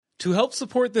To help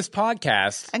support this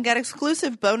podcast and get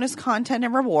exclusive bonus content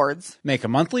and rewards, make a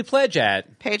monthly pledge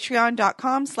at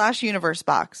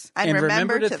patreon.com/universebox. And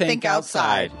remember to think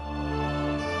outside.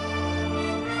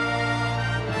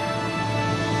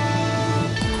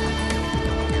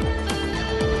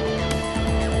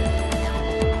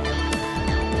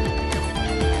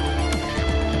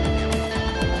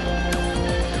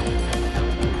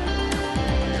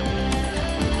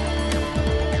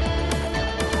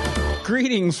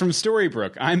 Greetings from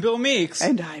Storybrooke. I'm Bill Meeks.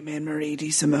 And I'm Anne-Marie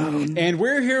DeSimone. And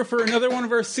we're here for another one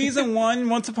of our Season 1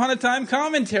 Once Upon a Time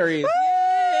commentaries.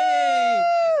 Yay!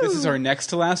 This is our next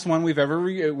to last one we're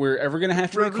ever going to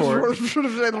have to record.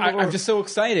 I'm just so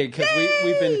excited because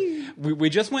we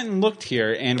just went and looked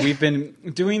here, and we've been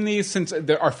doing these since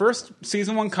our first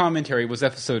Season 1 commentary was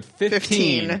episode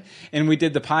 15. And we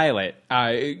did the pilot.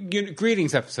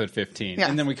 Greetings, episode 15. Yes.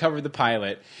 And then we covered the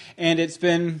pilot. And it's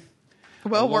been...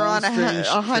 Well, we're on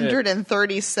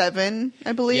 137,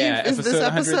 I believe, is this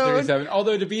episode. 137.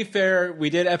 Although, to be fair, we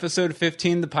did episode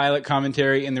 15, the pilot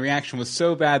commentary, and the reaction was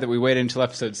so bad that we waited until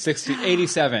episode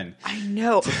 87. I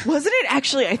know. Wasn't it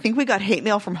actually, I think we got hate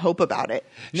mail from Hope about it.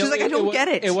 She's like, I don't get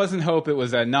it. It wasn't Hope, it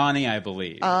was Nani, I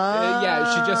believe.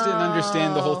 Yeah, she just didn't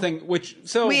understand the whole thing,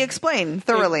 we explain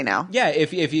thoroughly now. Yeah,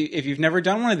 if you've never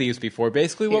done one of these before,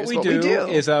 basically what we do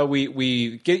is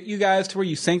we get you guys to where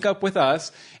you sync up with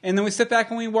us, and then we sit back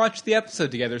and we watch the episode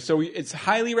together. So it's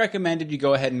highly recommended you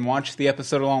go ahead and watch the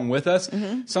episode along with us.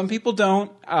 Mm-hmm. Some people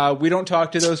don't. We don't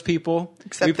talk to those people.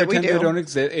 Except that we do. They don't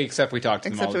exist, except we talk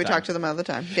to them all the time. Except we talk to them all the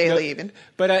time. Daily even.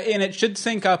 But and it should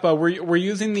sync up. We're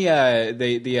using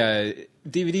the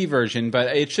DVD version,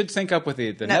 but it should sync up with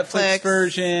the Netflix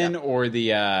version or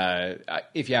the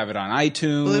if you have it on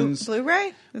iTunes.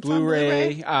 Blu-ray? It's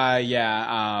Blu-ray.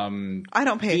 Yeah. I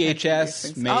don't pay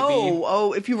VHS, maybe.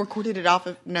 Oh, if you recorded it off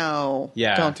of... No.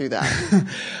 Yeah. Don't do that.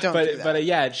 do that. But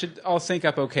yeah, it should all sync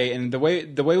up okay. And the way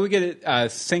we get it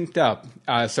synced up,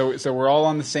 so we're all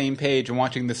on the same page and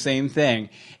watching the same thing,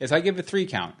 is I give a 3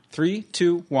 count. 3,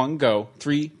 2, 1, go.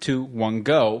 3, 2, 1,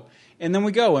 go. And then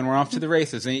we go, and we're off to the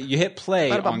races. And you hit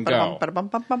play on go.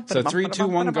 So 3, 2,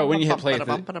 1, go. When you hit play, you hit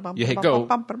go. You hit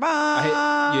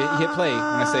play when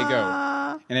I say go.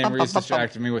 And Anne-Marie's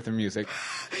distracted me with her music.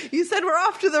 You said we're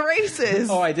off to the races.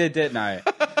 Oh, I didn't I?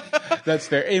 That's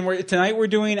fair. And tonight we're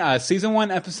doing Season 1,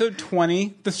 Episode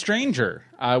 20, The Stranger,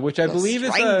 which I believe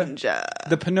is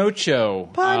the Pinocchio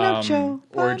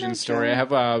origin story. I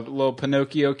have a little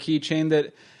Pinocchio keychain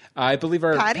that... I believe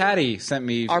our Patty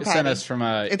sent us from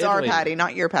It's Italy, our Patty,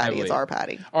 not your Patty. It's our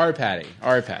Patty. Our Patty.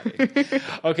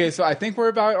 Okay, so I think we're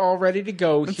about all ready to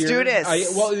go here. Let's do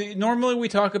this. Normally we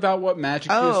talk about what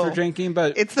magic juice we're drinking,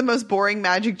 but... It's the most boring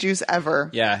magic juice ever.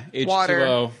 Yeah, H2O.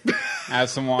 Water. Have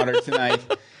some water tonight.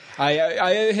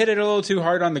 I hit it a little too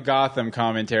hard on the Gotham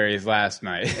commentaries last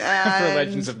night for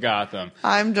Legends of Gotham.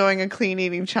 I'm doing a clean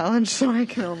eating challenge, so I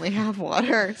can only have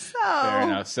water. So fair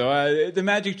enough. So the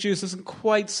magic juice isn't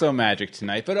quite so magic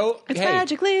tonight, but it's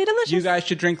magically delicious. You guys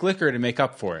should drink liquor to make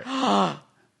up for it. I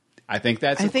think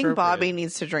that's. I think Bobby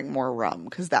needs to drink more rum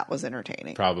because that was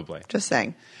entertaining. Probably. Just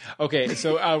saying. Okay,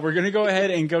 so we're going to go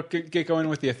ahead and get going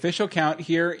with the official count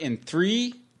here in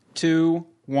 3, 2,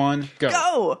 1, go.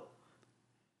 Go.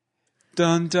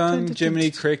 Dun dun,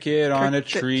 Jiminy Cricket on a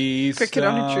tree. Cricket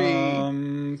on a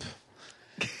tree.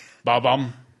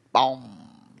 Ba-bum.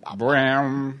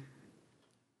 Bram.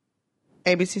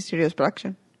 ABC Studios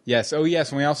production. Yes. Oh,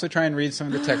 yes. And we also try and read some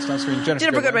of the text on screen.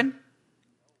 Jennifer Goodwin.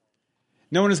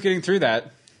 No one is getting through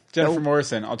that. Jennifer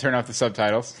Morrison. I'll turn off the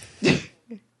subtitles.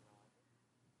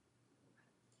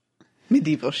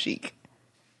 Medieval chic.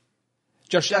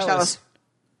 Josh Ellis.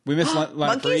 We missed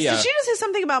monkeys. Did she just say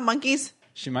something about monkeys?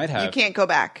 She might have. You can't go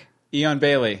back. Eon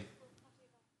Bailey.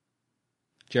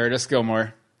 Jared S.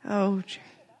 Gilmore. Oh,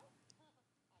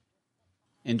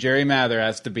 and Jerry Mather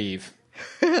as the Beeve.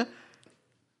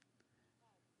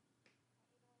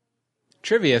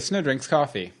 Trivia, Snow drinks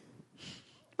coffee.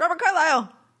 Robert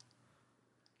Carlyle.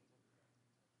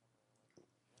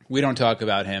 We don't talk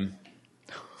about him.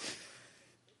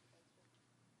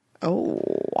 Oh,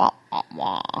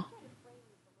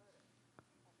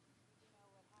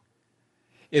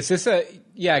 Is this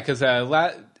because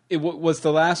was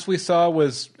the last we saw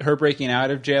was her breaking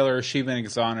out of jail, or has she been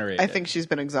exonerated? I think she's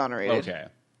been exonerated. Okay.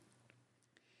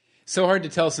 So hard to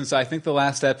tell since I think the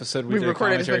last episode we did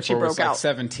recorded when she broke out.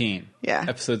 17. Yeah.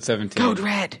 Episode 17. Code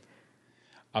Red.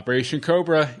 Operation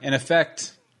Cobra in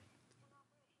effect.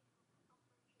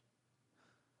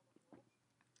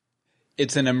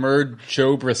 It's an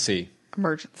emergency.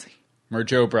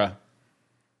 Merjobra.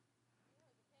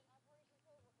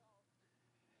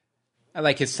 I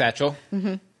like his satchel.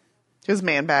 Mm-hmm. His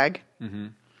man bag. Mm-hmm.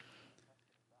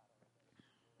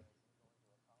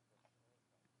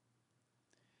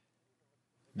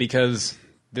 Because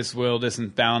this world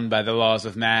isn't bound by the laws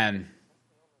of man.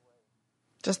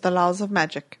 Just the laws of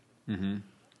magic. Mm-hmm.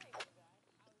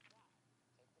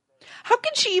 How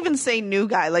can she even say new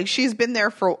guy? Like, she's been there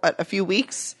for a few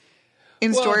weeks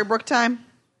in Storybrooke time.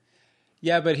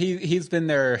 Yeah, but he's been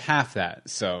there half that,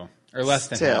 so, or less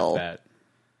than Still. half that.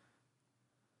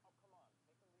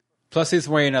 Plus, he's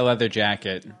wearing a leather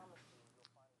jacket.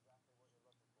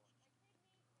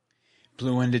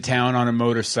 Blew into town on a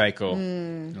motorcycle,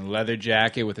 in a leather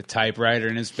jacket with a typewriter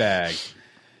in his bag.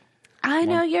 I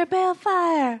know you're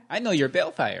Balefire. I know you're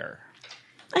Balefire.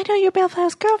 I know you're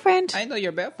Balefire's girlfriend. I know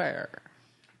you're Balefire.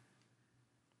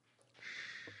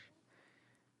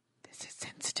 This is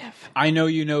sensitive. I know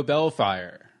you know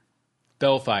Bellfire.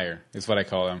 Bellfire is what I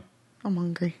call him. I'm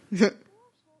hungry.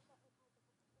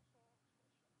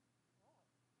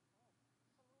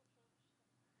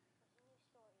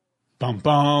 Bum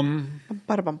bum.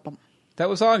 Ba-da-bum-bum. That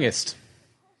was August.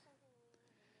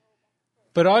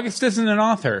 But August isn't an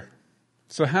author.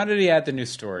 So how did he add the new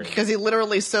story? Because he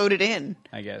literally sewed it in.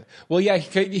 I guess. Well, yeah,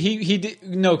 he did.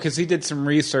 No, because he did some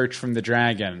research from the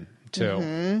dragon too.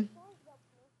 Mm-hmm.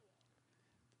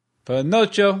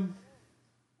 Pinocchio.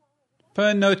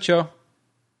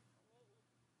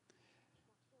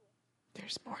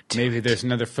 There's more to Maybe it. there's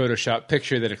another Photoshop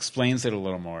picture that explains it a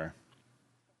little more.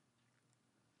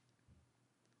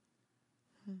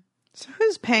 So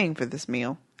who's paying for this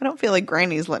meal? I don't feel like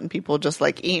Granny's letting people just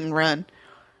like eat and run.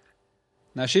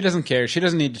 Now, she doesn't care. She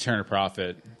doesn't need to turn a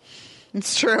profit.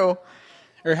 It's true.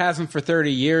 Or hasn't for 30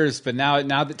 years, but now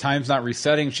that time's not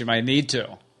resetting, she might need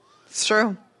to. It's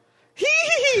true.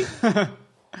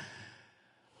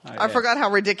 I forgot how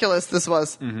ridiculous this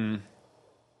was. Mm-hmm.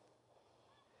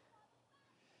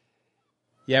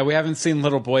 Yeah, we haven't seen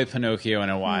Little Boy Pinocchio in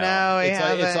a while. No, we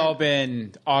haven't. It's all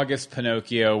been August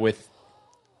Pinocchio with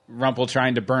Rumple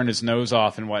trying to burn his nose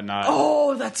off and whatnot.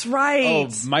 Oh, that's right. Oh,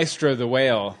 Maestro the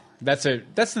Whale. That's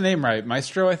the name, right?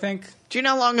 Maestro, I think. Do you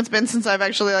know how long it's been since I've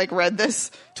actually like read this?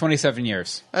 27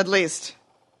 years. At least.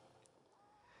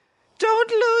 Don't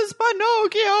lose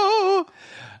Pinocchio.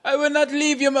 I will not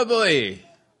leave you, my boy.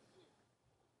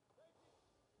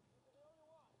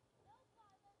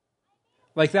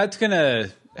 Like, that's gonna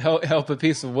help a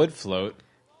piece of wood float.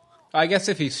 I guess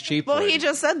if he's cheap. Well, wood. he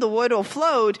just said the wood will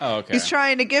float. Oh, okay. He's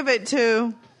trying to give it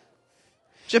to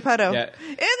Geppetto. Yeah.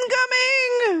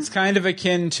 Incoming! It's kind of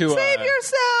akin to Save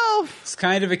yourself! It's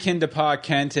kind of akin to Pa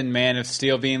Kent and Man of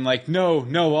Steel being like, no,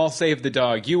 I'll save the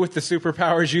dog. You with the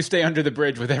superpowers, you stay under the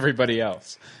bridge with everybody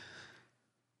else.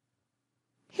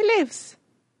 He lives.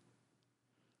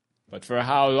 But for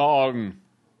how long?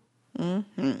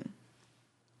 Mm-hmm.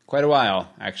 Quite a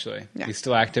while, actually. Yeah. He's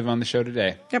still active on the show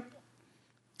today. Yep.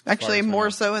 Actually, as we more know.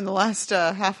 so in the last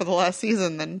half of the last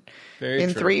season than Very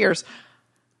in true. 3 years.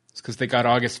 It's because they got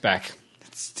August back.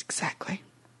 That's exactly.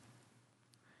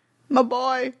 My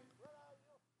boy.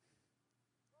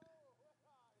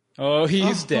 Oh,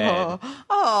 he's dead.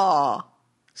 Oh.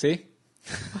 See?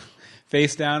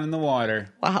 Face down in the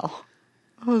water. Wow.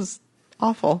 That was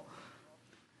awful.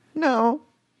 No.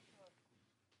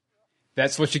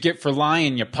 That's what you get for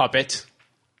lying, you puppet.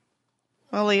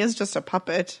 Well, he is just a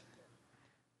puppet.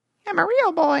 I'm a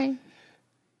real boy.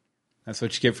 That's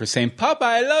what you get for saying, Papa,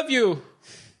 I love you.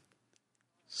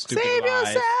 Stupid Save lie.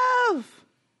 yourself.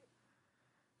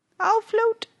 I'll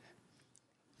float.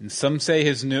 And some say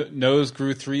his nose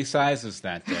grew 3 sizes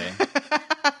that day.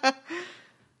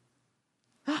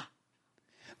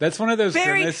 That's one of those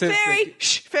grimaces.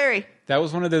 Fairy. That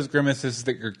was one of those grimaces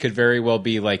that could very well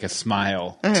be like a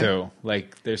smile, too.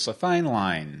 Like, there's a fine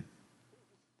line.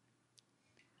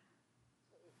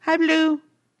 Hi, Blue.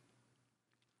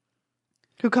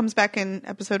 Who comes back in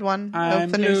episode 1 I'm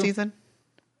of the new Blue. season?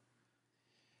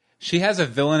 She has a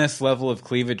villainous level of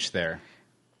cleavage there.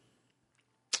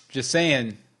 Just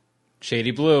saying.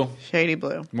 Shady Blue. Shady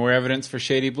Blue. More evidence for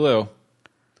Shady Blue.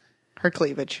 Her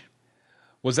cleavage.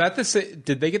 Was that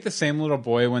did they get the same little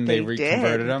boy when they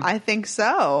reconverted him? I think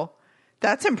so.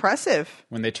 That's impressive.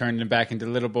 When they turned him back into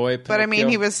little boy Pinocchio? But I mean,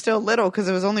 he was still little because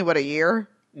it was only, what, a year?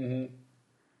 Mm-hmm.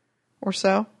 Or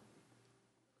so?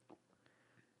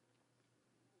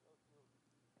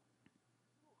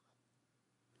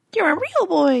 You're a real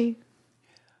boy.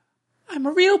 I'm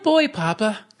a real boy,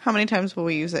 Papa. How many times will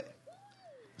we use it?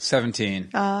 17.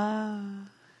 Ah.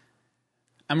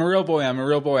 I'm a real boy. I'm a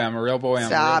real boy. I'm a real boy. I'm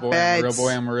Stop a real boy.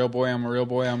 I'm a real it. boy. I'm a real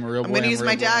boy. I'm a real boy. I'm a real boy. I'm gonna use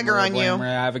my dagger on you. I'm gonna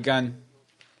have a gun.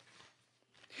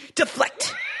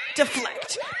 Deflect.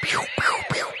 Deflect. Pew, pew,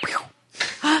 pew, pew.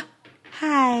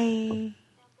 Hi.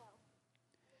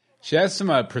 She has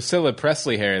some Priscilla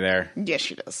Presley hair there. Yes,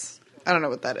 she does. I don't know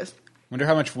what that is. Wonder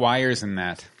how much wire's in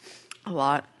that. A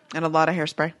lot. And a lot of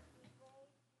hairspray.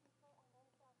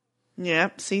 Yeah,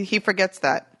 see, he forgets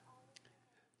that.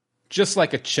 Just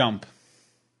like a chump.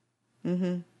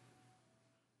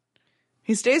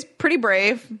 He stays pretty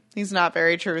brave. He's not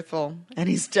very truthful. And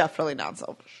he's definitely not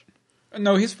selfish.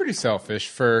 No, he's pretty selfish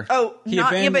for...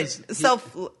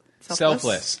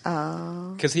 selfless.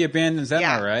 Because he abandons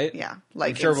Emma, right? Yeah.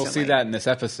 I'm sure we'll see that in this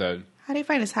episode. How do you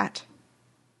find his hat?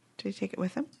 Did he take it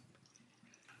with him?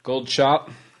 Gold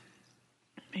shop.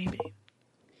 Maybe.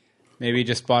 Maybe he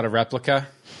just bought a replica.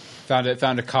 Found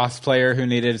a cosplayer who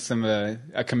needed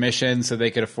a commission so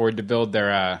they could afford to build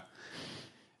their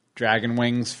dragon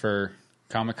wings for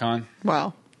Comic-Con.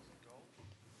 Wow.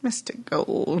 Mr.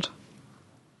 Gold.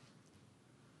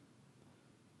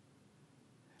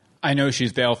 I know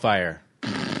she's Balefire.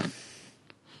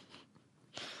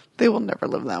 They will never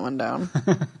live that one down.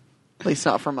 At least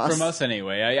not from us. From us,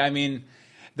 anyway. I mean...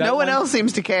 No one else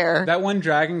seems to care. That one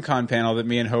Dragon Con panel that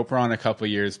me and Hope were on a couple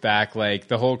years back, like,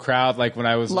 the whole crowd, like, when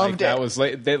I was Loved like, that was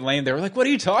late, they were like, what are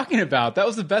you talking about? That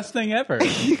was the best thing ever.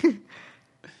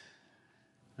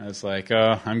 I was like,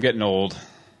 I'm getting old.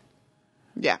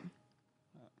 Yeah.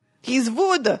 He's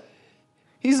wood.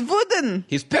 He's wooden.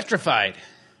 He's petrified.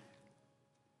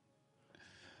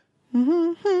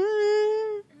 Man,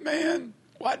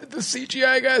 why did the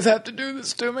CGI guys have to do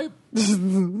this to me?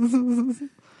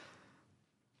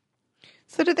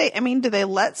 So did they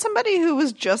let somebody who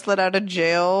was just let out of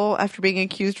jail after being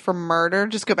accused for murder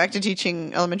just go back to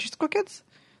teaching elementary school kids?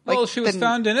 Well, she was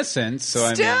found innocent,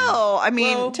 so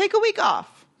take a week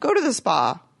off. Go to the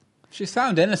spa. She's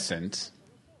found innocent.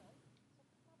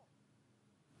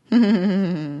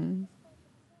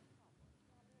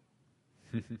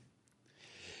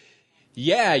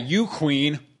 Yeah, you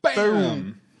queen. Bam!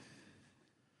 Boom.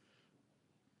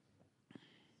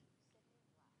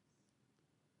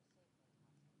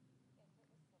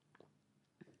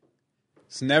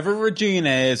 It's never Regina,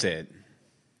 is it?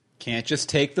 Can't just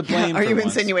take the blame. Are you once.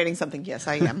 insinuating something? Yes,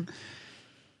 I am.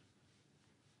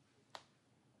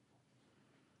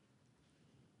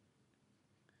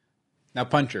 Now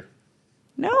punch her.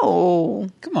 No.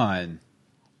 Come on.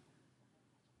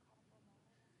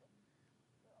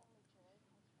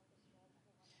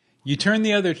 You turn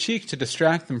the other cheek to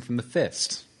distract them from the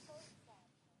fist.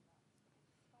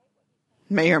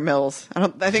 Mayor Mills. I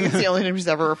think it's the only name she's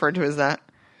ever referred to as that.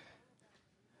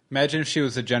 Imagine if she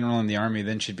was a general in the army,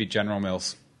 then she'd be General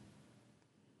Mills.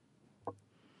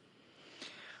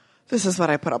 This is what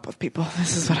I put up with, people.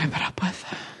 This is what I put up with.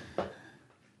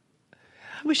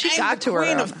 I wish she got to her. The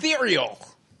Queen of Cereal.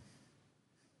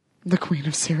 The Queen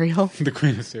of Cereal. The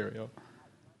Queen of Cereal.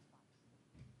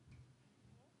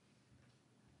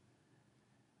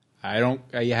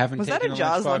 You haven't Was taken that a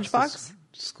Jaws lunchbox?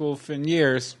 To school for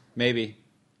years. Maybe.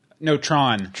 No,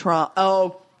 Tron.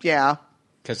 Oh, yeah.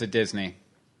 Because of Disney.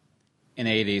 In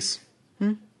 80s.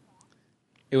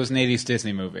 It was an 80s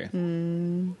Disney movie.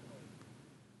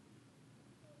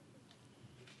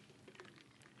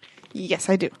 Yes,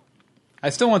 I do. I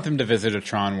still want them to visit a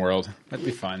Tron world. That'd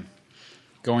be fun.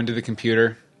 Go into the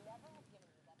computer.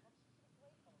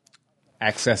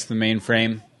 Access the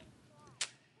mainframe.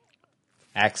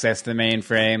 Access the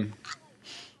mainframe.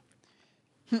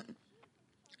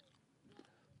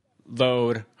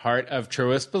 Load Heart of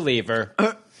Truest Believer.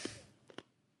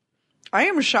 I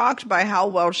am shocked by how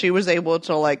well she was able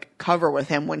to, cover with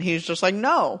him when he's just like,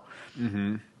 no.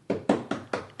 Mm-hmm.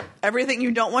 Everything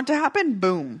you don't want to happen,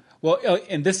 boom. Well,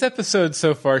 in this episode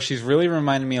so far, she's really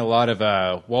reminded me a lot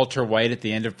of Walter White at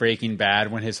the end of Breaking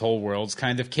Bad when his whole world's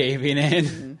kind of caving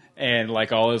in and,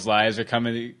 all his lives are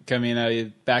coming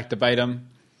back to bite him.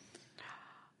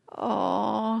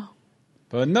 Aww.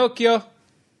 Pinocchio.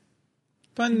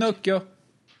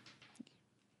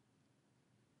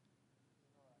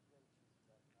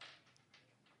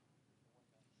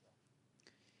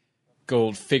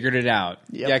 Gold figured it out.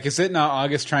 Yep. Yeah, because didn't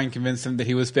August try and convince him that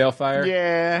he was Balefire?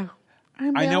 Yeah.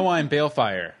 I know I'm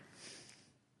Balefire.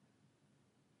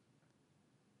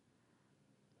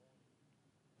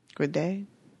 Good day.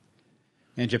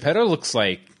 And Geppetto looks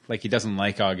like he doesn't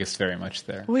like August very much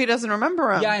there. Well, he doesn't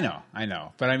remember him. Yeah, I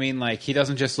know. But I mean, he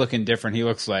doesn't just look indifferent. He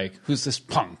looks like, who's this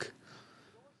punk?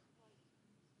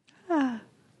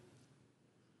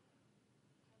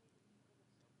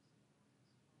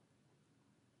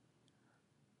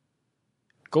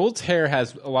 Gold's hair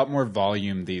has a lot more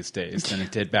volume these days than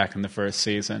it did back in the first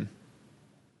season.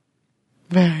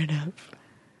 Fair enough.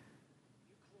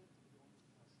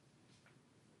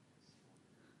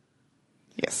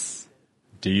 Yes.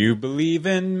 Do you believe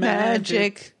in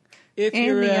magic? If And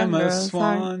you're the young Emma girls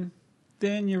Swan,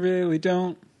 then you really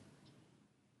don't.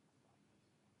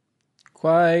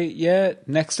 Quite yet.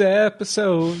 Next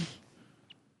episode.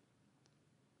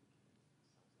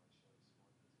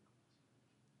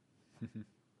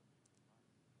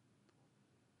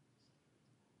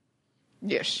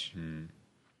 Yes.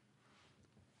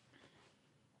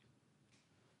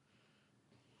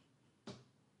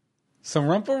 So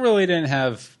Rumple really didn't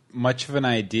have much of an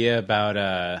idea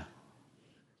about,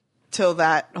 Till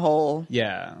that whole,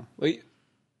 yeah. Well,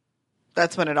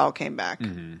 that's when it all came back.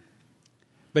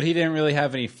 but he didn't really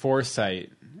have any foresight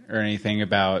or anything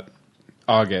about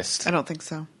August. I don't think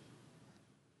so.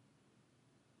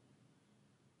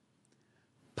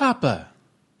 Papa.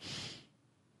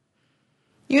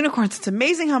 Unicorns. It's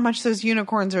amazing how much those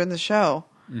unicorns are in the show.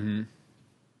 Mm-hmm.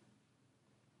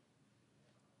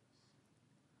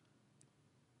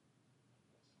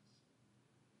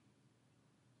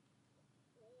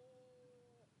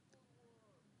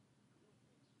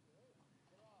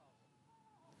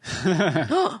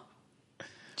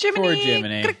 Jiminy Poor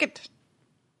Jiminy. Cricket.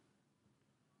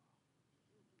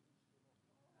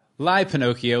 Lie,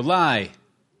 Pinocchio, lie.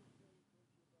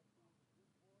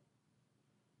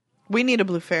 We need a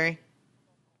blue fairy.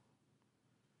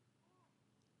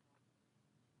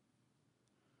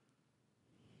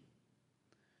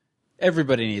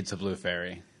 Everybody needs a blue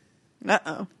fairy.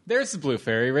 Uh-oh. There's the blue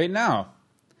fairy right now.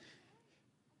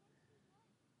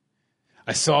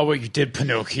 I saw what you did,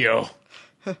 Pinocchio.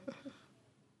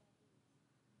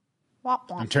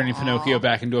 I'm turning Pinocchio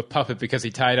back into a puppet because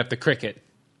he tied up the cricket.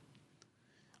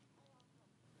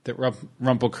 That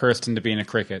Rumple cursed into being a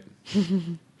cricket.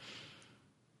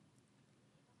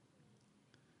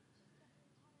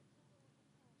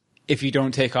 If you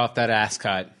don't take off that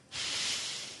ascot.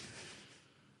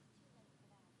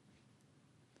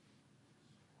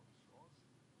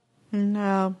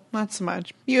 No, not so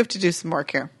much. You have to do some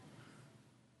work here.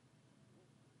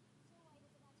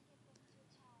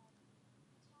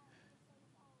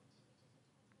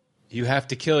 You have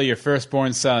to kill your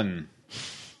firstborn son.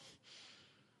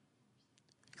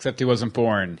 Except he wasn't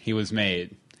born, he was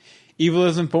made. Evil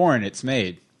isn't born, it's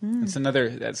made.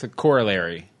 That's a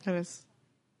corollary. That is.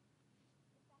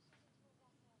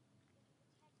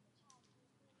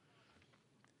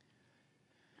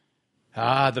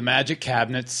 Ah, the magic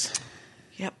cabinets.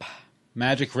 Yep.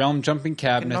 Magic realm jumping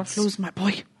Cannot cabinets. lose my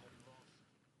boy.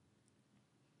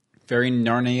 Very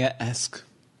Narnia-esque.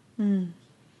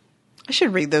 I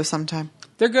should read those sometime.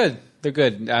 They're good. They're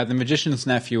good. The Magician's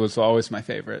Nephew was always my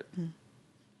favorite.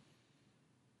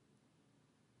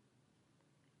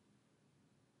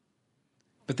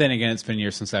 But then again, it's been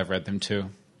years since I've read them too.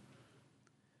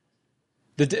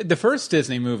 The first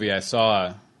Disney movie I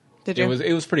saw, Did you?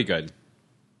 it was pretty good.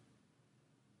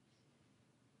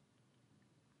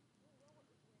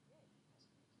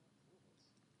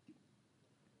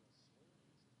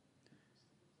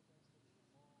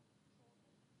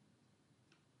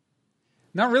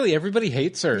 Not really. Everybody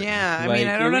hates her. Yeah, I mean,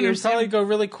 I don't it would understand. probably go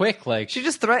really quick. Like She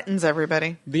just threatens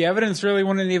everybody. the evidence really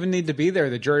wouldn't even need to be there.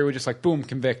 The jury would just like boom,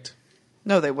 convict,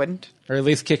 No, they wouldn't. or at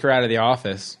least kick her out of the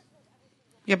office.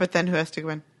 Yeah, but then who has to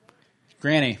win?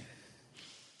 Granny,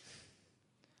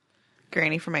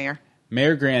 Granny for mayor.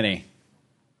 Mayor Granny.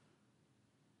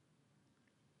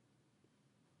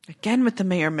 Again with the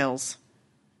Mayor Mills.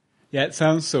 Yeah, it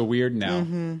sounds so weird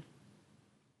now.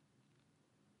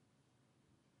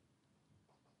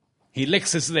 He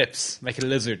licks his lips like a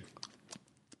lizard.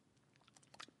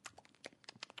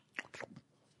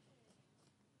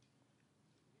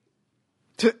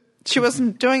 She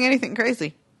wasn't doing anything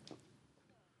crazy.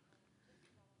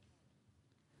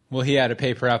 Well, he had a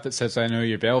paper out that says, "I know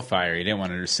you're Balefire." He didn't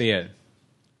want her to see it.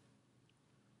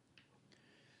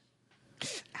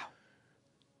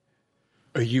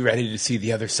 Are you ready to see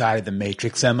the other side of the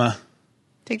Matrix, Emma?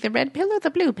 Take the red pill or the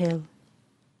blue pill?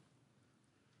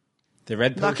 The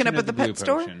red potion Knocking up or at the blue pet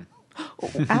store? potion?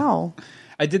 Oh, ow.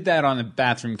 I did that on a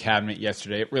bathroom cabinet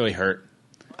yesterday. It really hurt.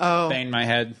 Oh. Banged my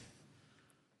head.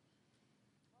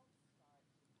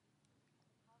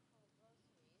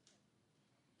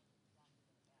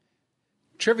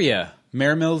 Trivia.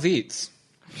 Mayor Mills eats.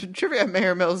 Trivia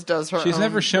Mayor Mills does her She's own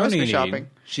never shown grocery eating. shopping.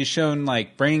 She's shown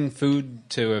like bringing food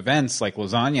to events like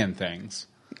lasagna and things.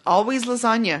 Always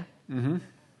lasagna.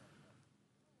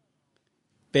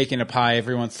 Baking a pie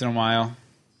every once in a while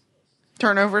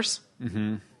Turnovers.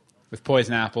 with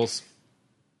poison apples.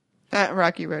 At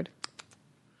Rocky Road.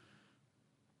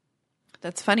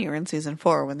 That's funnier in season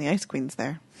 4 when the Ice Queen's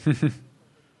there.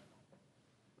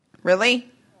 Really?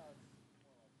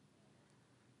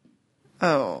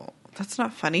 Oh, that's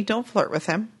not funny. Don't flirt with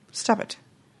him. Stop it.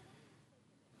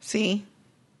 See?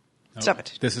 Stop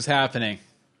it. This is happening.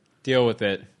 Deal with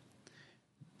it.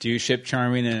 Do you ship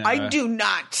Charming and I do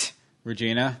not.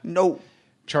 Regina? No.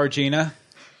 Chargina?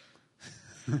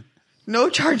 No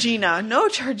Chargina. No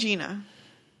Chargina.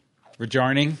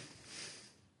 Rejarning?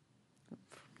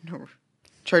 No.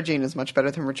 Chargina is much better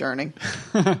than Rejarning.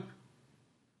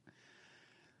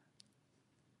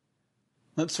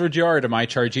 Let's rejar to my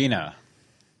Chargina,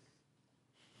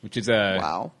 which is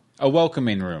a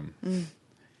welcoming room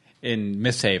in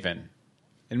Misthaven.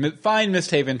 In fine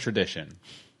Misthaven tradition.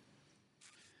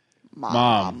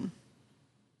 Mom.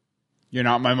 You're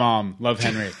not my mom. Love,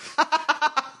 Henry.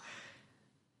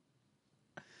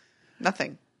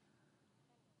 Nothing.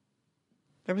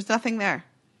 There was nothing there.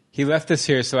 He left this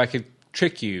here so I could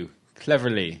trick you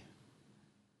cleverly.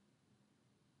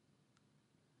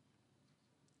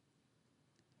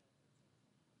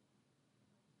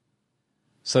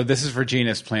 So this is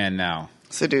Regina's plan now.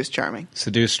 Seduce Charming.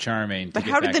 Seduce Charming. But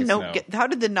how did the note get? How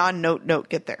did the non-note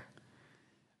get there?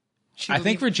 I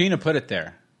think Regina put it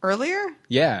there earlier.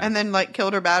 Yeah, and then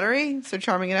killed her battery, so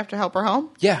Charming would have to help her home.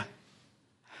 Yeah,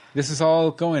 this is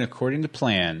all going according to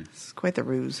plan. It's quite the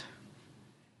ruse.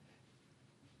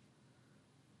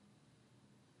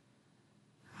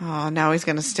 Oh, now he's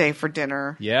going to stay for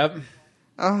dinner. Yep,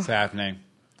 it's happening.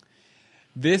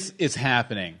 This is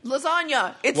happening.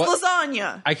 Lasagna. It's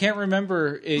lasagna. I can't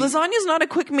remember. Lasagna's not a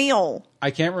quick meal.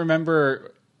 I can't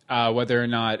remember whether or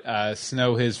not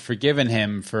Snow has forgiven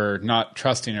him for not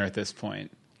trusting her at this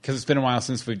point. Because it's been a while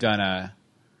since we've done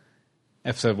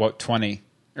episode, 20?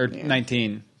 Or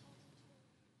 19?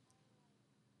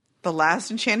 The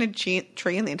last enchanted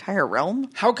tree in the entire realm?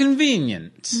 How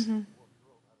convenient. Mm-hmm.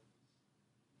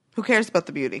 Who cares about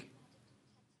the beauty?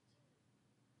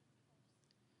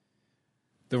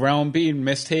 The realm being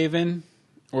Misthaven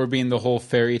or being the whole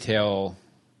fairy tale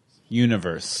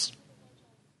universe?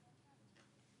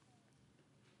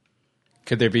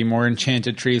 Could there be more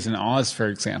enchanted trees in Oz, for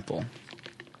example?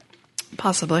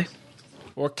 Possibly.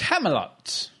 Or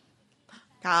Camelot.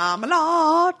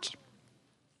 Camelot.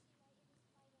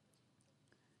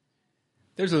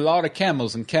 There's a lot of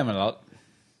camels in Camelot.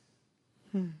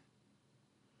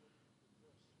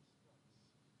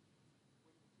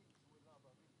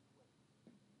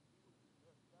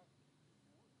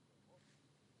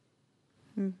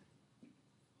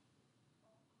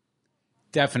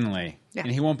 Definitely. Yeah.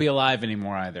 And he won't be alive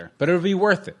anymore either. But it'll be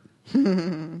worth it.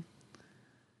 We're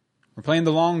playing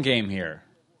the long game here.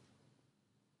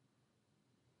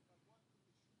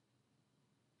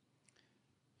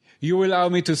 You allow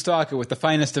me to stock it with the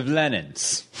finest of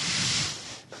linens.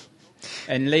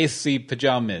 And lacy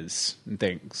pajamas and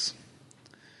things.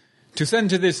 To send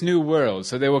to this new world,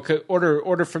 so they will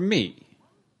order from me.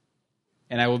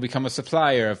 And I will become a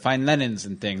supplier of fine linens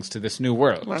and things to this new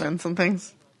world. Linens and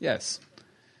things? Yes.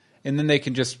 And then they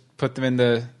can just put them in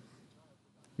the...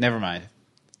 Never mind.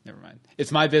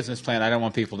 It's my business plan. I don't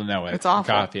want people to know it. It's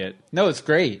awful. Copy it. No, it's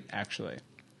great, actually.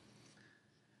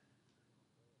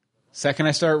 Second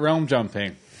I start realm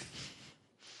jumping.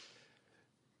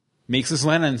 Meeks'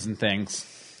 linens and things.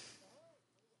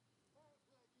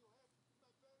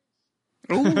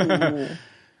 Ooh.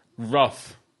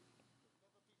 Rough.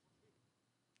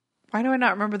 Why do I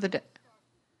not remember the...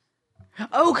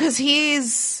 Oh, because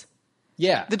he's...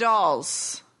 Yeah. The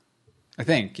dolls. I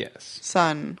think, yes.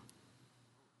 Son.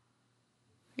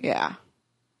 Yeah.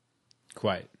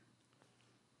 Quite.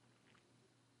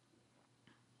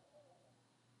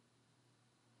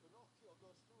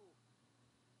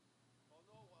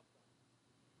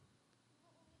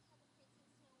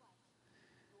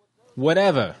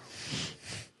 Whatever.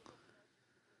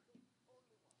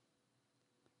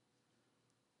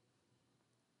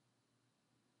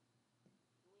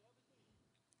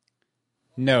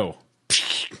 No.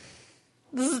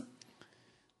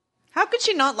 How could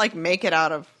she not, make it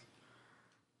out of,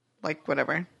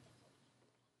 whatever?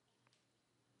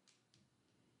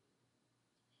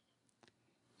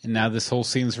 And now this whole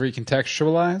scene's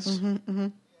recontextualized?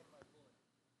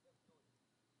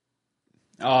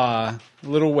 Mm-hmm.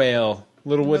 Little whale.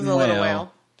 Little wooden whale. Little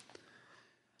whale.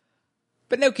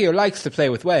 Pinocchio likes to play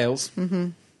with whales.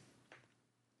 Mm-hmm.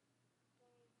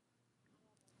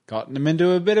 Gotten him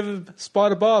into a bit of a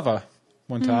spot of bother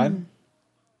one time.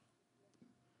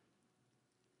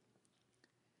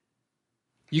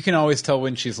 You can always tell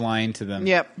when she's lying to them.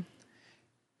 Yep.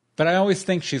 But I always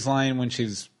think she's lying when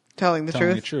she's telling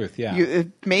the truth. Yeah.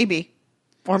 Maybe.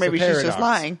 Or maybe she's just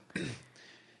lying.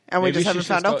 And we just haven't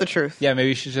found out the truth. Yeah,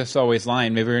 maybe she's just always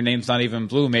lying. Maybe her name's not even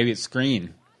blue. Maybe it's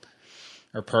green.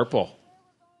 Or purple.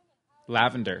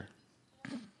 Lavender.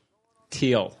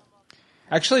 Teal.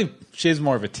 Actually, she is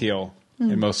more of a teal.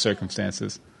 in most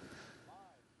circumstances.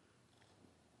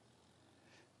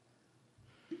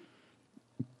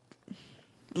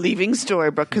 Leaving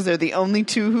Storybrooke because they're the only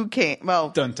two who came. Well,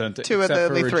 Dun, dun, dun, two of the except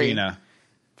for only three. Regina.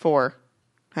 Four.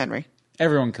 Henry.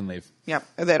 Everyone can leave. Yep.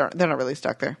 They're not really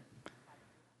stuck there.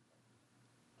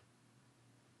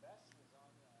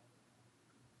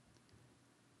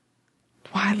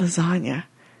 Why lasagna?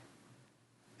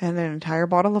 And an entire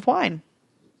bottle of wine.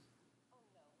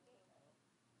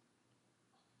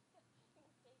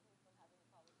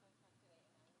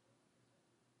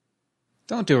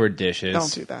 Don't do her dishes.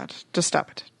 Don't do that. Just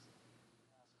stop it.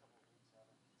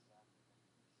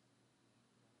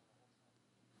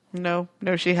 No,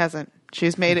 she hasn't.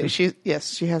 She's made it. She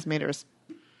has made hers.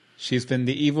 She's been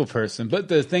the evil person. But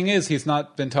the thing is, he's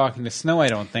not been talking to Snow, I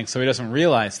don't think, so he doesn't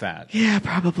realize that. Yeah,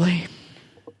 probably.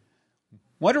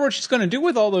 Wonder what she's going to do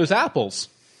with all those apples.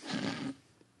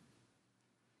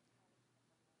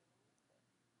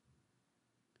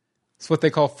 It's what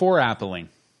they call four-appling.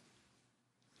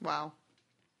 Wow.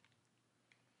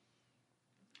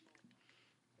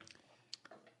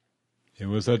 It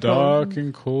was a dark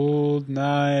and cold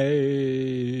night.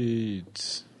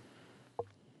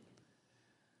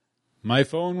 My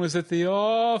phone was at the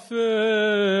office.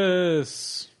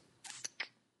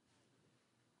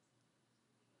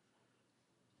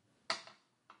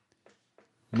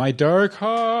 My dark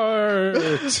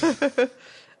heart.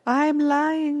 I'm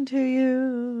lying to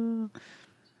you.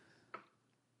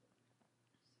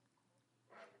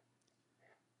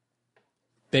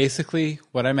 Basically,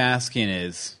 what I'm asking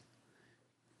is,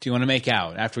 do you want to make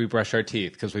out after we brush our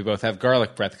teeth? Because we both have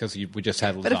garlic breath because we just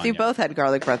had lasagna. But if you both had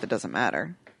garlic breath, it doesn't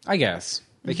matter. I guess.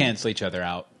 They cancel each other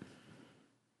out.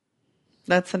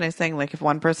 That's the nice thing. Like, if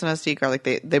one person has to eat garlic,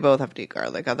 they both have to eat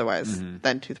garlic. Otherwise,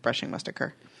 then toothbrushing must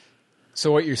occur.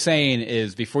 So what you're saying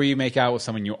is, before you make out with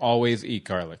someone, you always eat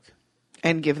garlic.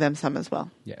 And give them some as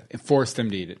well. Yeah, and force them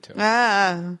to eat it too.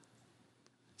 Ah.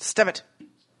 Step it.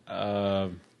 Nah.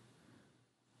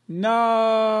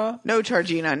 No,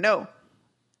 Chargina, no.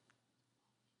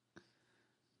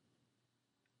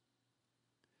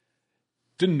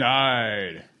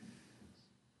 Denied.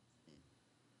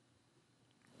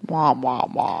 Wah, wah,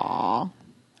 wah.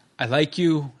 I like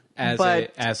you as a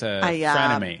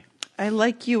frenemy. I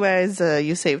like you as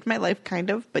you saved my life,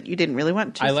 kind of, but you didn't really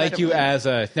want to. I like you as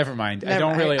a... Never mind. I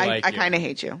don't really like you. I kind of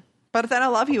hate you. But then I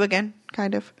love you again,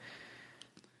 kind of.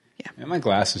 Yeah. And my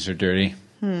glasses are dirty.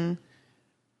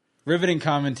 Riveting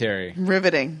commentary.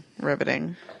 Riveting.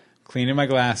 Cleaning my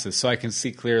glasses so I can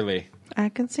see clearly. I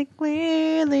can see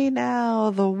clearly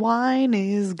now. The wine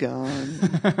is gone.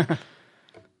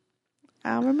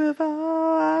 I'll remove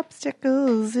all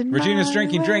obstacles in Regina's my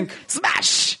drinking way. drink.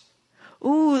 Smash!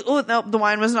 Ooh, nope, the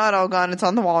wine was not all gone. It's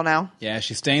on the wall now. Yeah,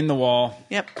 she stained the wall.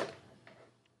 Yep.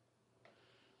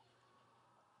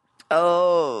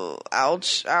 Oh,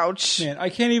 ouch, ouch. Man, I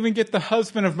can't even get the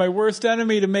husband of my worst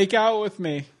enemy to make out with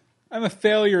me. I'm a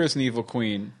failure as an evil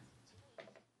queen.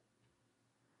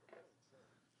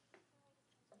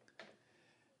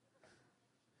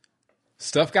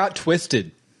 Stuff got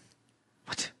twisted.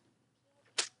 What?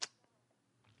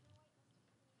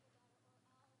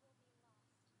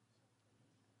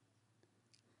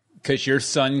 Because your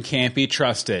son can't be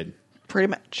trusted. Pretty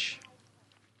much.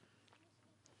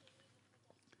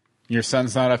 Your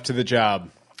son's not up to the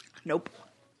job. Nope.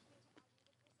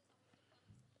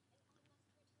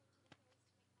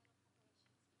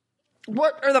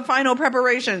 What are the final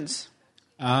preparations?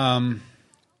 I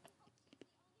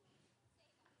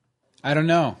don't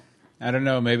know.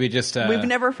 Maybe just We've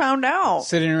never found out.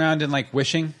 sitting around and like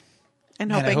wishing. And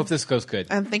Man, hoping. I hope this goes good.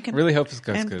 I'm thinking. Really hope this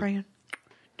goes and good. praying.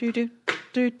 Do do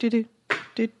do do do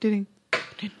do do do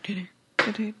do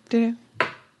do do.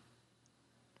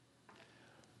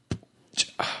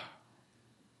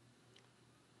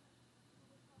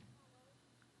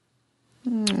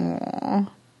 Aww.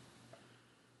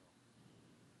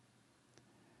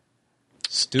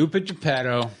 Stupid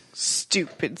Geppetto.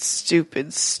 Stupid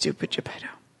Geppetto.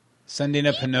 Sending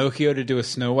a Pinocchio to do a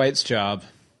Snow White's job.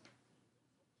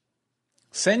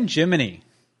 Send Jiminy.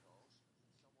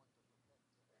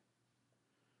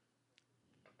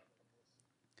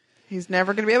 He's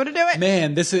never going to be able to do it.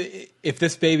 Man, if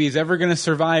this baby is ever going to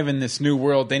survive in this new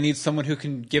world, they need someone who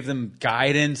can give them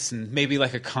guidance and maybe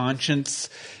like a conscience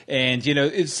and,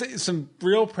 it's some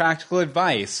real practical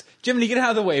advice. Jiminy, get out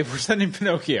of the way. We're sending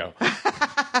Pinocchio.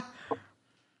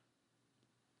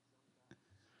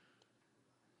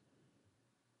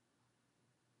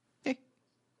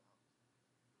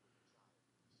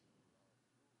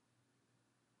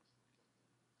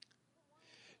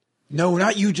 No,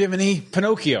 not you, Jiminy.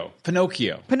 Pinocchio.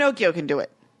 Pinocchio can do it.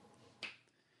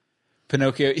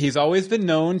 Pinocchio, he's always been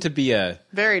known to be a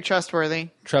Very trustworthy.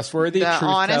 trustworthy, The truth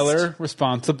honest. teller,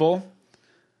 responsible,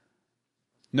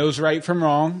 knows right from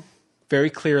wrong very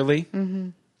clearly.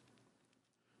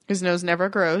 His nose never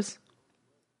grows.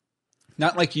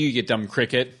 Not like you dumb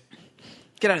cricket.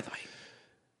 Get out of the way.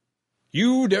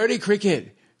 You dirty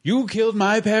cricket. You killed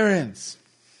my parents.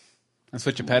 That's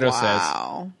what Geppetto says.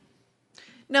 Wow.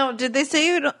 No, did they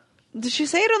say it? Did she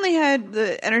say it only had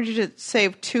the energy to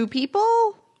save 2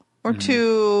 people? Or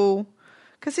 2?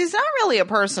 Because he's not really a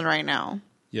person right now.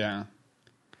 Yeah.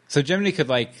 So Jiminy could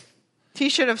He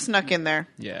should have snuck in there.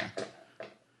 yeah.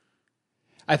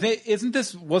 I think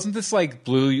wasn't this like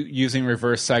Blue using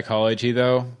reverse psychology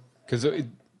though? Because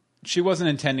she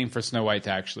wasn't intending for Snow White to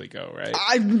actually go, right?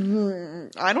 I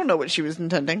don't know what she was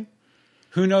intending.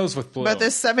 Who knows with Blue? But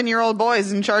this 7-year-old boy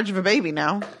is in charge of a baby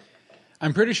now.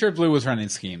 I'm pretty sure Blue was running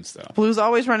schemes though. Blue's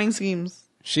always running schemes.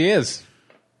 She is.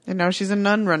 And now she's a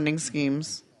nun running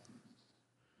schemes.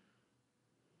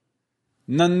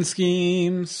 Nun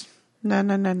schemes. No.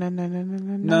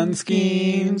 Nun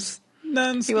schemes.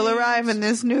 Nun schemes. He will arrive in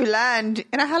this new land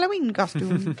in a Halloween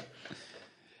costume.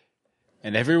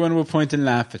 And everyone will point and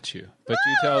laugh at you. But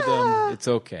you tell them it's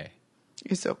okay.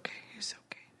 It's okay. It's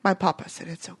okay. My papa said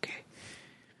it's okay.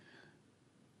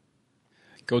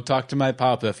 Go talk to my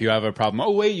papa if you have a problem.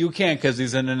 Oh, wait, you can't because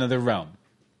he's in another realm.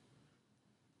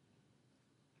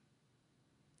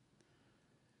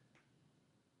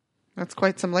 That's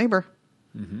quite some labor.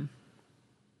 And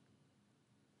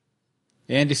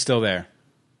he's still there.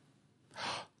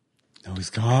 No, he's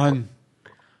gone.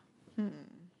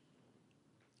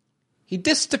 He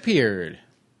disappeared.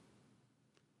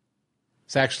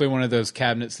 It's actually one of those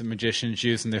cabinets that magicians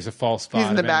use, and there's a false spot. He's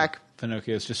in the of him. back.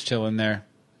 Pinocchio's just chilling there.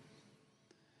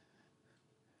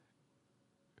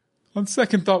 On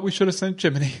second thought, we should have sent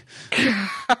Jiminy.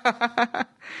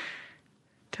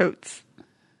 Totes.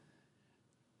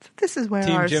 So this is where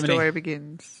Team our Jiminy. story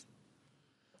begins.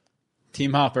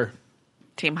 Team Hopper.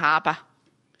 Team Hopper.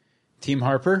 Team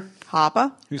Harper?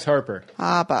 Hopper? Who's Harper?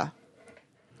 Hopper.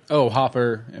 Oh,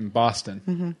 Hopper in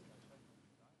Boston.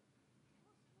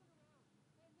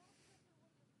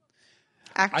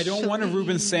 I don't want a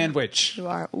Reuben sandwich. You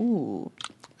are. Ooh.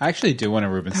 I actually do want a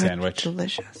Reuben sandwich.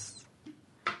 Delicious.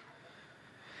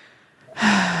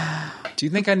 Do you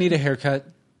think I need a haircut?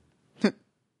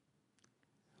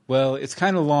 Well, it's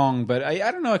kind of long, but I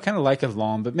don't know. I kind of like it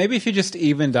long, but maybe if you just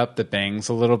evened up the bangs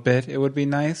a little bit, it would be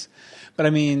nice. But I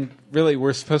mean, really,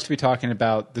 we're supposed to be talking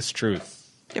about this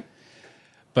truth. Yep.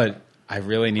 But I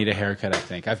really need a haircut, I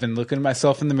think. I've been looking at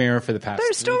myself in the mirror for the past Their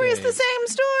 3 story is days. the same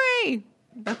story.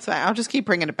 That's fine. I'll just keep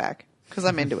bringing it back because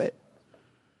I'm into it.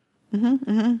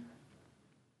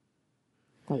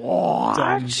 What?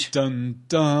 Dun, dun,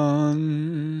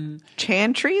 dun.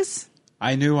 Chantries?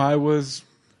 I knew I was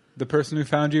the person who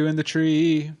found you in the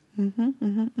tree.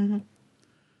 In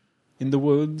the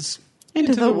woods.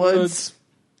 Into the woods.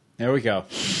 There we go.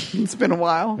 It's been a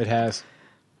while. It has.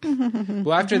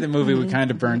 Well, after the movie, we kind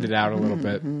of burned it out a little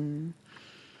bit.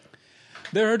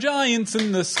 There are giants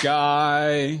in the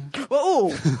sky.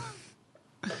 Whoa!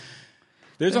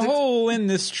 There's a hole in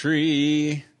this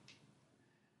tree.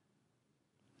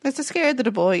 There's a scared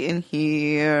little boy in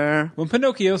here. When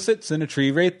Pinocchio sits in a tree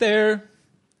right there,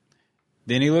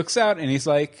 then he looks out and he's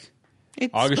like,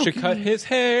 It's August should spooky. cut his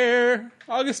hair.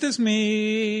 August is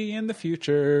me in the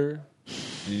future.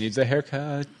 And he needs a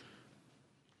haircut.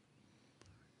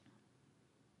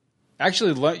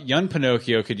 Actually, young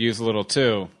Pinocchio could use a little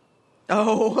too.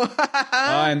 Oh.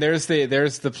 And there's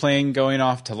the plane going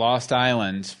off to Lost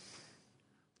Island.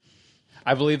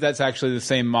 I believe that's actually the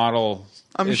same model.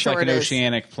 I'm it's sure like an it is.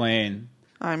 oceanic plane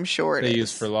I'm sure it they is.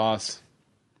 use for Lost.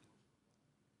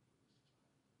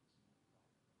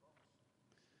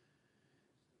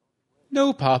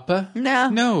 No, Papa. No.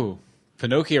 No.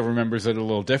 Pinocchio remembers it a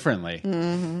little differently.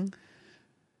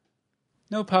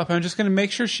 No, Papa. I'm just going to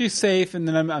make sure she's safe, and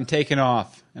then I'm taking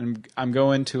off, and I'm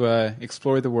going to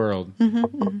explore the world.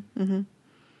 I'm going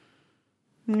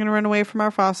to run away from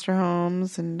our foster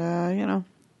homes and,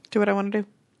 do what I want to do.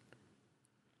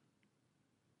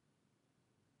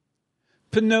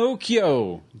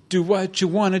 Pinocchio, do what you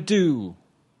want to do.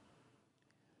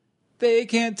 They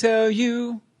can't tell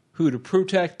you who to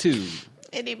protect to.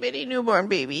 Itty bitty newborn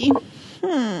baby.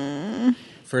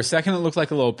 For a second, it looked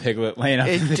like a little piglet laying up.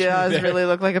 in It the tree does there. really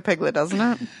look like a piglet, doesn't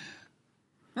it?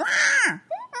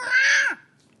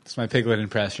 It's my piglet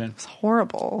impression. It's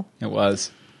horrible. It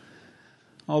was.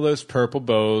 All those purple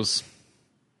bows.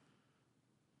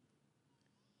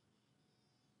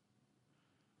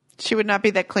 She would not be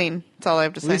that clean. That's all I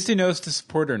have to At say. least he knows to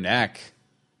support her neck.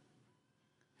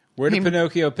 Where did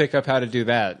Pinocchio pick up how to do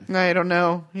that? I don't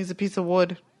know. He's a piece of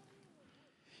wood.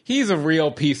 He's a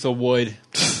real piece of wood.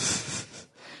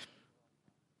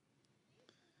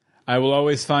 I will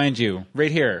always find you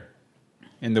right here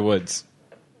in the woods.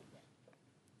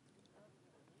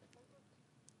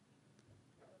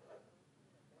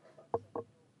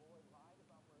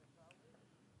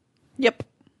 Yep.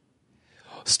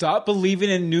 Stop believing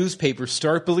in newspapers.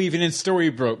 Start believing in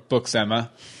storybooks,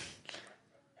 Emma.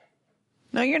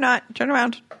 No, you're not. Turn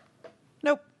around.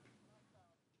 Nope.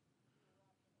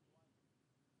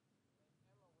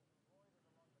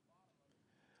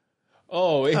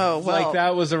 Oh, well. like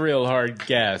that was a real hard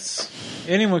guess.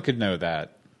 Anyone could know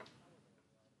that.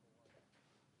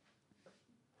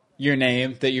 Your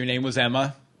name was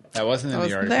Emma? That wasn't in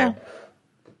the article. There.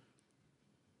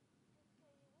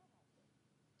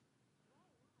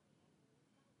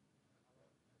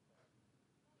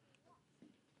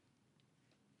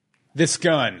 This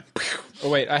gun. Oh,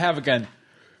 wait, I have a gun.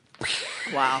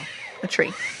 Wow. A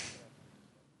tree.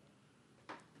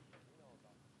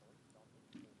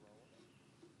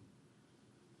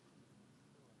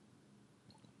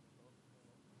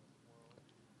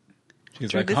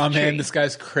 She's Through like, this oh man, tree. this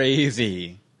guy's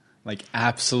crazy. Like,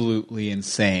 absolutely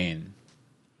insane.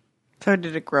 So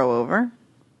did it grow over?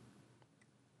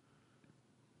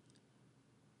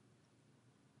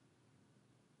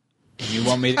 You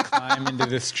want me to climb into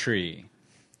this tree?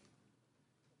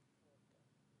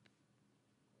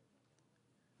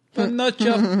 But not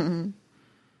jump.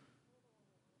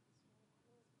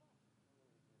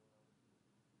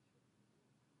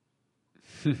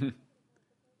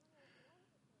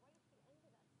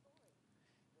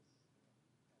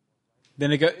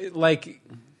 Then it go like,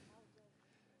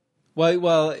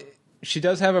 well, she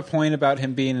does have a point about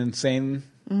him being insane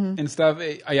and stuff.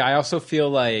 I also feel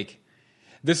like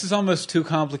this is almost too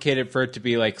complicated for it to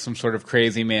be like some sort of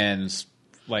crazy man's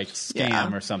like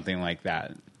scam or something like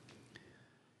that.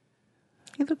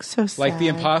 He looks so sad. Like the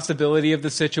impossibility of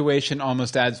the situation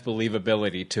almost adds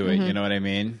believability to it. You know what I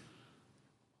mean?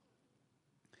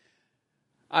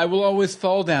 I will always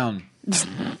fall down.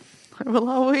 I will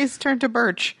always turn to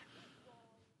Birch.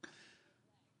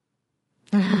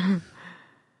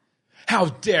 How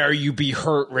dare you be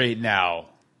hurt right now?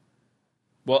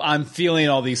 Well, I'm feeling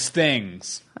all these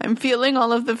things. I'm feeling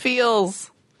all of the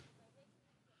feels.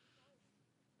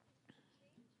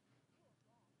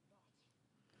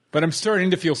 But I'm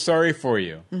starting to feel sorry for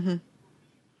you. Mm-hmm.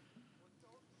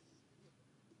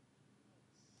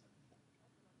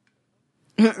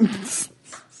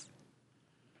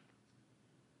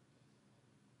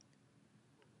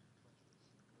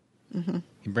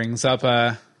 He brings up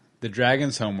the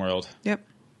dragon's homeworld. Yep.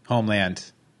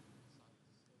 Homeland.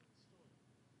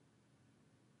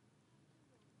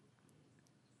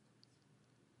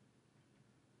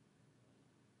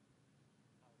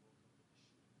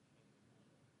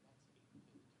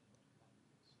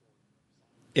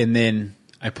 And then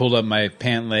I pulled up my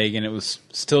pant leg, and it was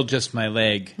still just my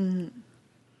leg. Mm-hmm.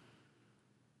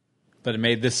 But it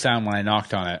made this sound when I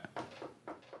knocked on it.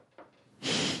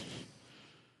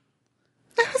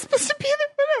 I was supposed to be there,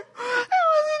 but I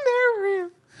wasn't there for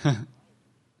you.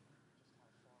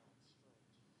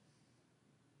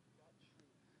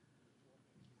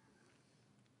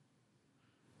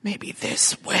 Maybe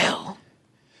this will.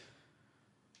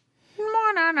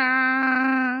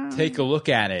 Take a look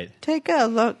at it. Take a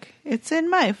look. It's in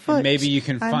my foot. And maybe you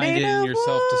can find it in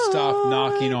yourself to stop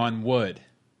knocking on wood.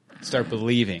 Start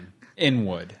believing in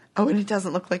wood. Oh, and it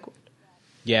doesn't look like wood.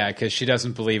 Yeah, because she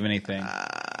doesn't believe anything.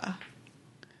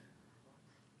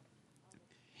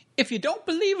 If you don't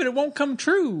believe it, it won't come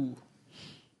true.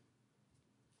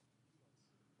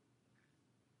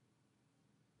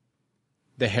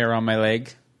 The hair on my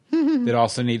leg that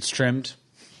also needs trimmed.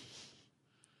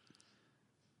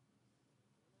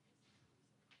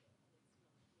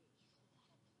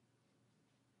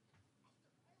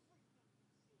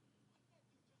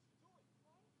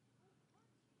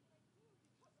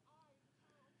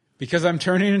 Because I'm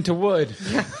turning into wood.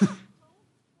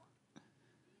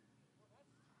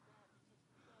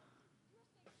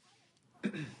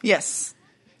 Yes.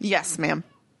 Yes, ma'am.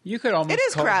 You could almost It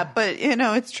is crap, but,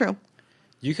 it's true.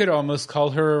 You could almost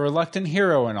call her a reluctant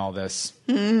hero in all this.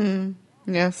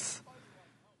 Yes.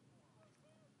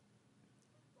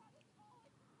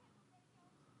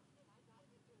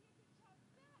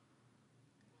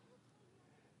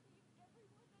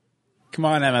 Come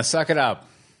on, Emma, suck it up.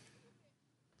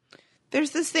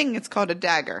 There's this thing, it's called a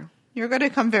dagger. You're going to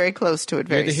come very close to it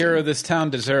very You're the soon. hero this town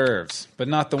deserves, but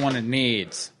not the one it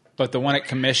needs, but the one it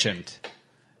commissioned,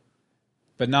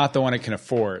 but not the one it can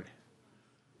afford.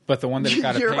 but the one that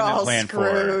got a You're payment all plan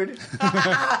screwed.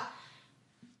 for.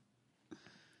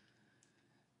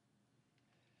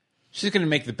 She's going to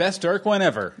make the best dark one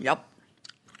ever. Yep.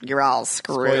 You're all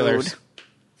screwed. Spoilers.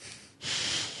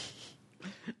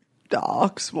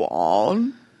 Dark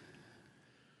Swan.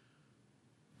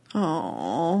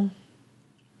 Oh.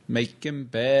 Making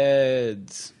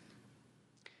beds.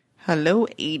 Hello,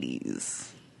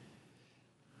 80s.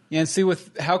 Yeah, and see,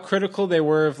 with how critical they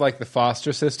were of like the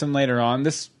foster system later on,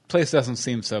 this place doesn't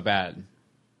seem so bad.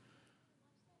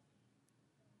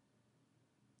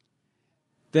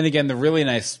 Then again, the really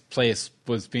nice place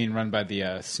was being run by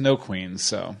the Snow Queens,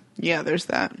 so... Yeah, there's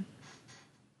that.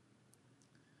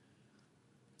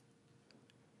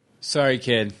 Sorry,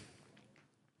 kid.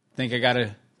 Think I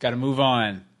gotta move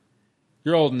on.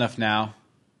 You're old enough now.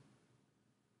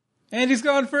 And he's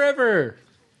gone forever!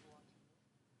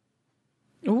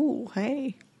 Ooh,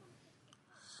 hey.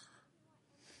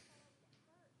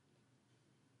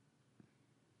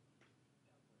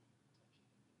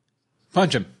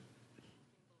 Punch him.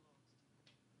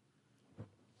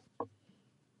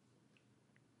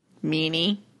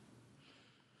 Meanie.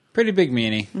 Pretty big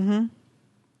meanie. Mm-hmm.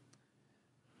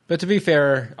 But to be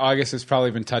fair, August has probably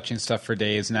been touching stuff for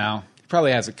days now. He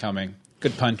probably has it coming.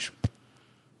 Good punch.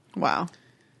 Wow.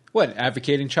 What?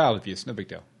 Advocating child abuse. No big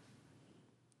deal.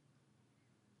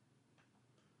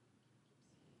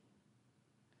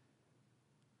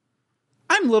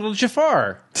 I'm little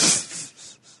Jafar.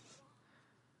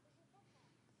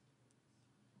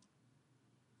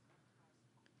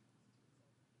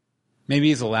 Maybe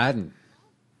he's Aladdin.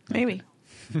 Maybe.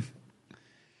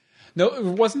 No,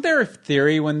 wasn't there a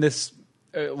theory when this,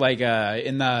 in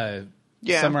the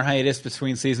summer hiatus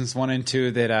between seasons 1 and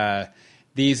 2 that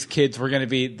these kids were going to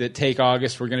be, that take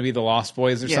August, were going to be the Lost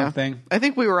Boys or something? I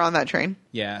think we were on that train.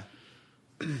 Yeah.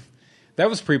 That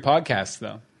was pre-podcast,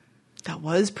 though. That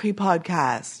was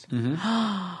pre-podcast. Mm-hmm.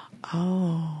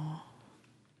 Oh.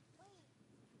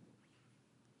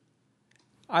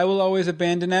 I will always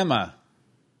abandon Emma.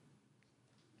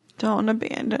 Don't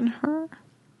abandon her.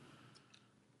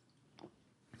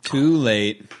 Too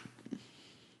late.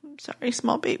 I'm sorry,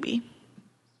 small baby.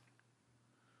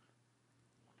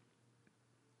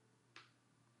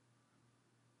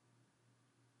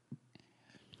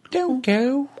 Don't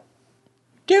go.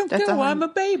 Don't That's go. 100. I'm a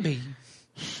baby.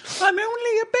 I'm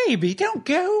only a baby. Don't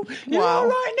go. You're Wow. all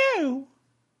right now.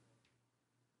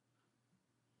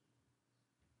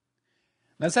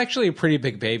 That's actually a pretty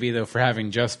big baby, though, for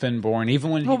having just been born. Even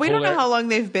when Well, we don't know how long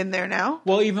they've been there now.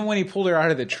 Well, even when he pulled her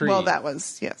out of the tree. Well, that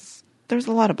was, yes. There's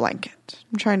a lot of blanket.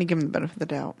 I'm trying to give him the benefit of the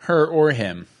doubt. Her or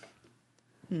him.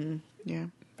 Yeah.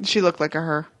 She looked like a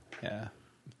her. Yeah.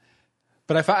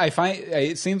 But I find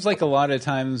it seems like a lot of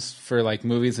times for like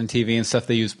movies and TV and stuff,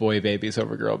 they use boy babies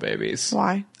over girl babies.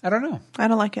 Why? I don't know. I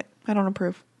don't like it. I don't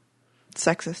approve. It's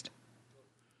sexist.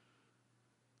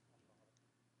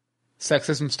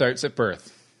 Sexism starts at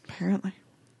birth. Apparently.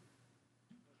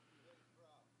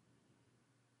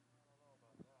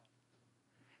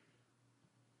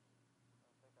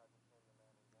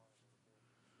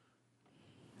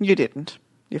 You didn't.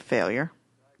 You failure.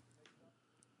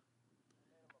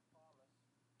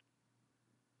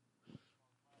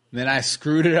 Then I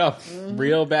screwed it up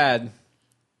real bad.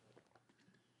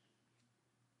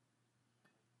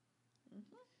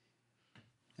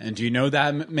 And do you know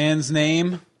that man's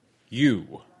name?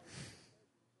 You.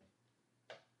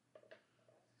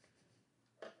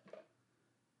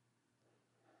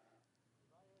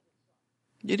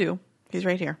 You do. He's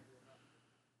right here.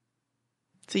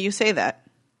 So you say that.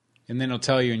 And then he'll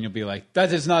tell you and you'll be like,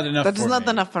 that is not enough for me. That is not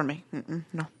enough for me.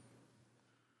 No.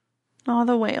 Oh,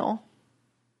 the whale.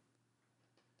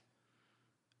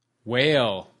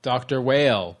 Whale. Dr.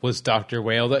 Whale. Was Dr.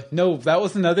 Whale no, that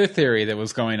was another theory that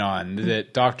was going on.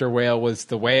 That Dr. Whale was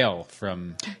the whale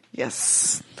from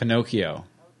Yes. Pinocchio.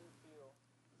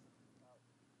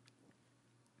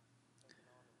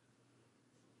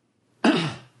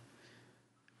 I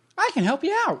can help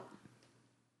you out.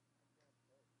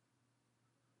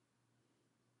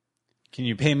 Can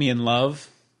you pay me in love?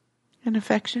 And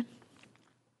affection.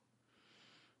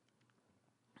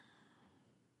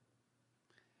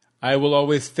 I will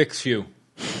always fix you.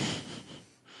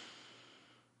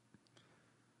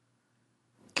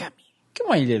 Come here. Come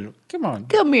on, little. Come on.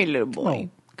 Come here, little boy.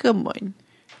 Come on.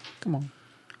 Come on.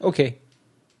 Okay.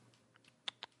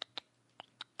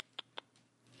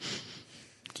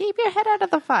 Keep your head out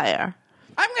of the fire.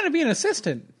 I'm going to be an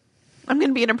assistant. I'm going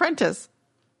to be an apprentice.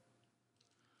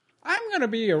 I'm going to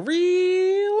be a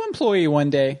real employee one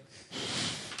day.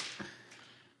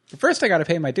 But first, I got to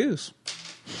pay my dues.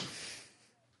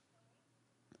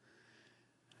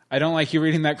 I don't like you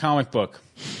reading that comic book.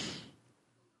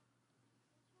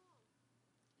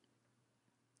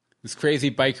 This crazy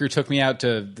biker took me out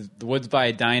to the woods by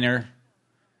a diner.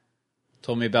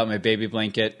 Told me about my baby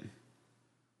blanket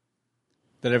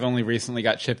that I've only recently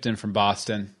got shipped in from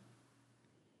Boston.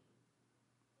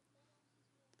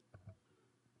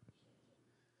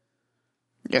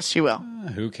 Yes, she will.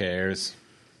 Who cares?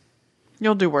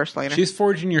 You'll do worse later. She's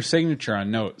forging your signature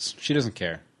on notes. She doesn't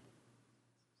care.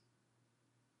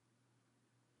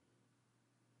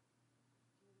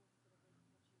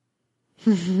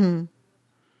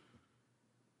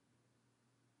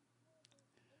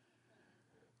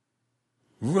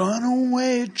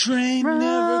 Runaway train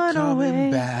never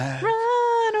coming back.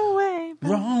 Run away.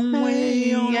 Wrong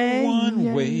way on a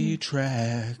one-way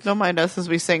track. Don't mind us as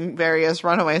we sing various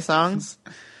Runaway songs.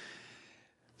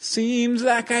 Seems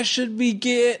like I should be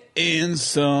getting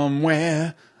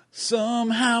somewhere.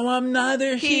 Somehow I'm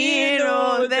neither here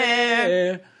nor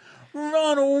there.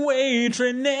 Runaway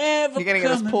train never You're going to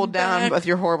get us pulled down back. with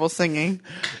your horrible singing.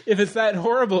 If it's that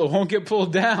horrible, it won't get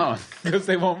pulled down because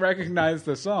they won't recognize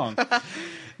the song.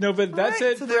 No, but that's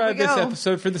right, it so for there we this go.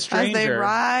 episode for The As Stranger. they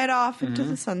ride off into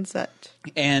the sunset.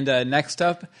 And next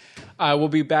up, we'll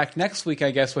be back next week,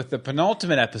 I guess, with the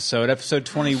penultimate episode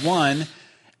 21.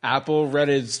 Apple read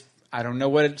as, I don't know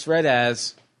what it's read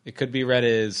as. It could be read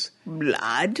as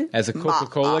Blood. a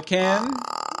Coca-Cola can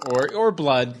or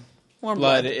blood. Or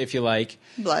blood, if you like.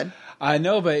 Blood.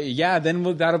 No, but yeah,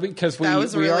 then that'll be because we That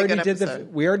was a really already good did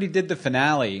episode. we already did the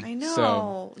finale. I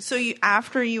know. So you,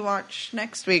 after you watch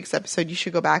next week's episode, you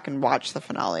should go back and watch the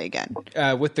finale again.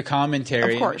 With the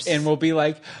commentary, Of course. and we'll be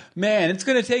like, man, it's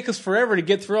going to take us forever to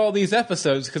get through all these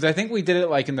episodes because I think we did it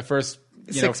like in the first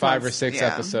 6 5 or months, 6 yeah.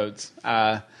 episodes.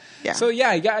 Yeah. So yeah,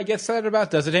 I guess that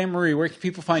about does it. Anne Marie, where can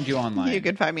people find you online? You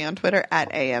can find me on Twitter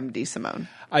at AMDSimone.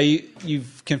 You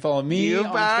can follow me You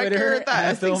on back Twitter her I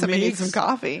at think somebody Phil needs some Meeks.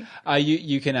 coffee.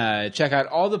 You can check out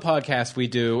all the podcasts we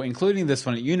do, including this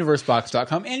one at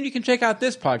universebox.com, and you can check out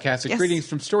this podcast at Yes.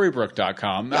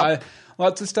 greetingsfromstorybrooke.com. Yep.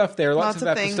 Lots of stuff there, lots Lots of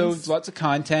of episodes, things. lots of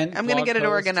content. I'm going to blog get it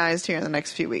posts. organized here in the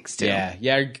next few weeks, too.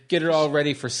 Yeah, get it all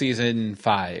ready for season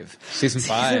 5. Season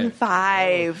 5. Season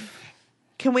 5.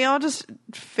 Can we all just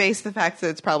face the fact that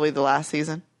it's probably the last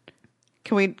season?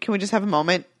 Can we just have a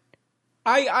moment?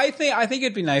 I think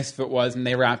it'd be nice if it was, and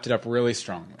they wrapped it up really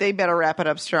strongly. They better wrap it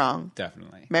up strong.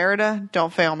 Definitely. Merida,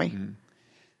 don't fail me.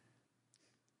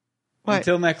 What?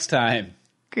 Until next time.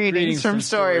 Greetings from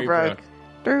Storybrooke.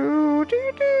 Do,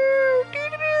 do, do, do.